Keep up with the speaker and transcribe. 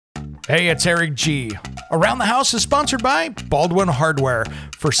Hey, it's Eric G. Around the House is sponsored by Baldwin Hardware.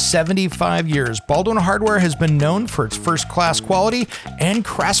 For 75 years, Baldwin Hardware has been known for its first-class quality and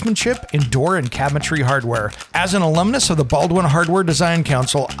craftsmanship in door and cabinetry hardware. As an alumnus of the Baldwin Hardware Design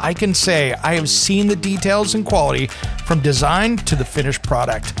Council, I can say I have seen the details and quality from design to the finished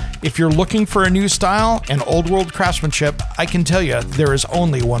product. If you're looking for a new style and old-world craftsmanship, I can tell you there is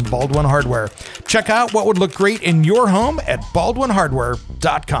only one Baldwin Hardware. Check out what would look great in your home at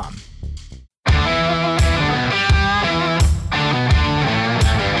baldwinhardware.com.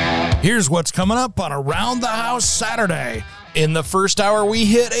 Here's what's coming up on Around the House Saturday. In the first hour, we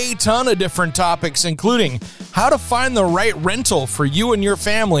hit a ton of different topics, including how to find the right rental for you and your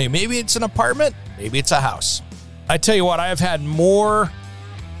family. Maybe it's an apartment, maybe it's a house. I tell you what, I have had more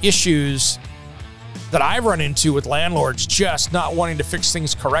issues that I've run into with landlords just not wanting to fix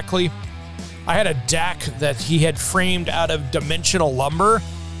things correctly. I had a deck that he had framed out of dimensional lumber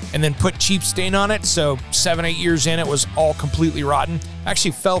and then put cheap stain on it, so 7-8 years in, it was all completely rotten.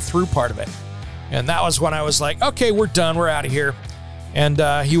 Actually fell through part of it. And that was when I was like, okay, we're done, we're out of here. And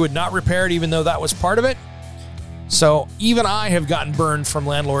he would not repair it, even though that was part of it. So even I have gotten burned from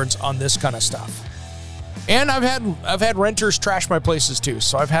landlords on this kind of stuff. And I've had renters trash my places too,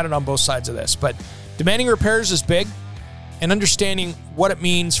 so I've had it on both sides of this. But demanding repairs is big, and understanding what it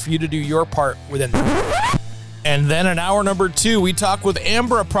means for you to do your part within that. And then in hour number 2, we talk with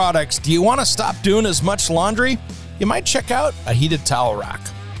Ambra Products. Do you want to stop doing as much laundry? You might check out a heated towel rack.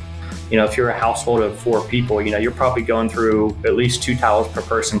 You know, if you're a household of 4 people, you know, you're probably going through at least 2 towels per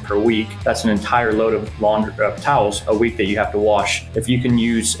person per week. That's an entire load of towels a week that you have to wash. If you can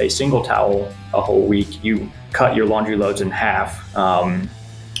use a single towel a whole week, you cut your laundry loads in half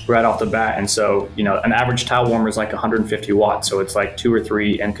right off the bat. And so, you know, an average towel warmer is like 150 watts. So it's like 2 or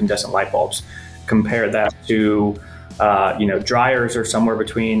 3 incandescent light bulbs. Compare that to, dryers are somewhere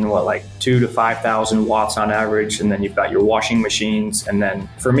between 2 to 5,000 watts on average. And then you've got your washing machines. And then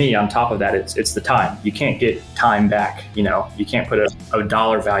for me, on top of that, it's the time. You can't get time back. You know, you can't put a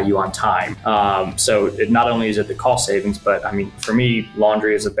dollar value on time. So it not only is it the cost savings, but I mean, for me,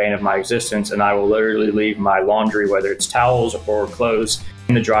 laundry is the bane of my existence. And I will literally leave my laundry, whether it's towels or clothes,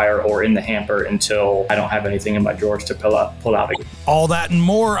 in the dryer or in the hamper until I don't have anything in my drawers to pull out again. All that and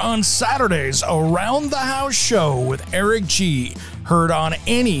more on Saturdays Around the House show with Eric G, heard on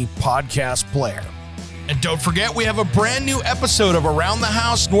any podcast player. And don't forget, we have a brand new episode of Around the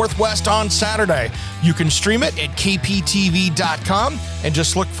House Northwest on Saturday. You can stream it at kptv.com and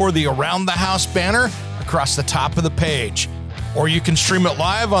just look for the Around the House banner across the top of the page. Or you can stream it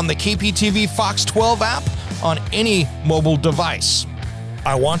live on the KPTV Fox 12 app on any mobile device.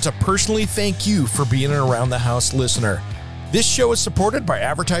 I want to personally thank you for being an Around the House listener. This show is supported by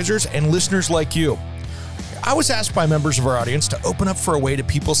advertisers and listeners like you. I was asked by members of our audience to open up for a way to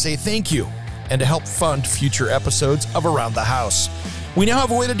people say thank you and to help fund future episodes of Around the House. We now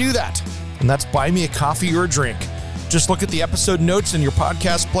have a way to do that, and that's buy me a coffee or a drink. Just look at the episode notes in your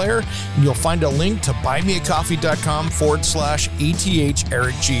podcast player, and you'll find a link to buymeacoffee.com/ATH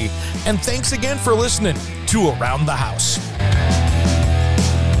Eric G. And thanks again for listening to Around the House.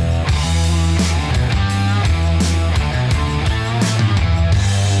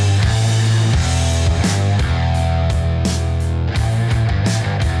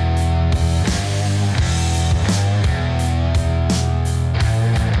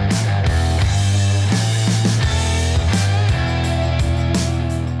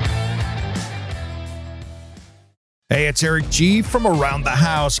 Hey, it's Eric G from Around the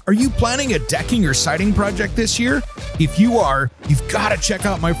House. Are you planning a decking or siding project this year? If you are, you've got to check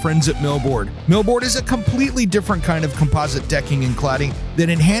out my friends at Millboard. Millboard is a completely different kind of composite decking and cladding that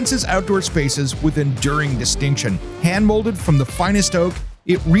enhances outdoor spaces with enduring distinction. Hand-molded from the finest oak,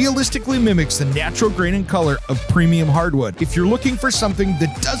 it realistically mimics the natural grain and color of premium hardwood. If you're looking for something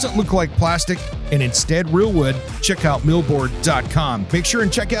that doesn't look like plastic and instead real wood, check out millboard.com. Make sure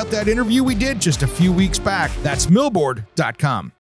and check out that interview we did just a few weeks back. That's millboard.com.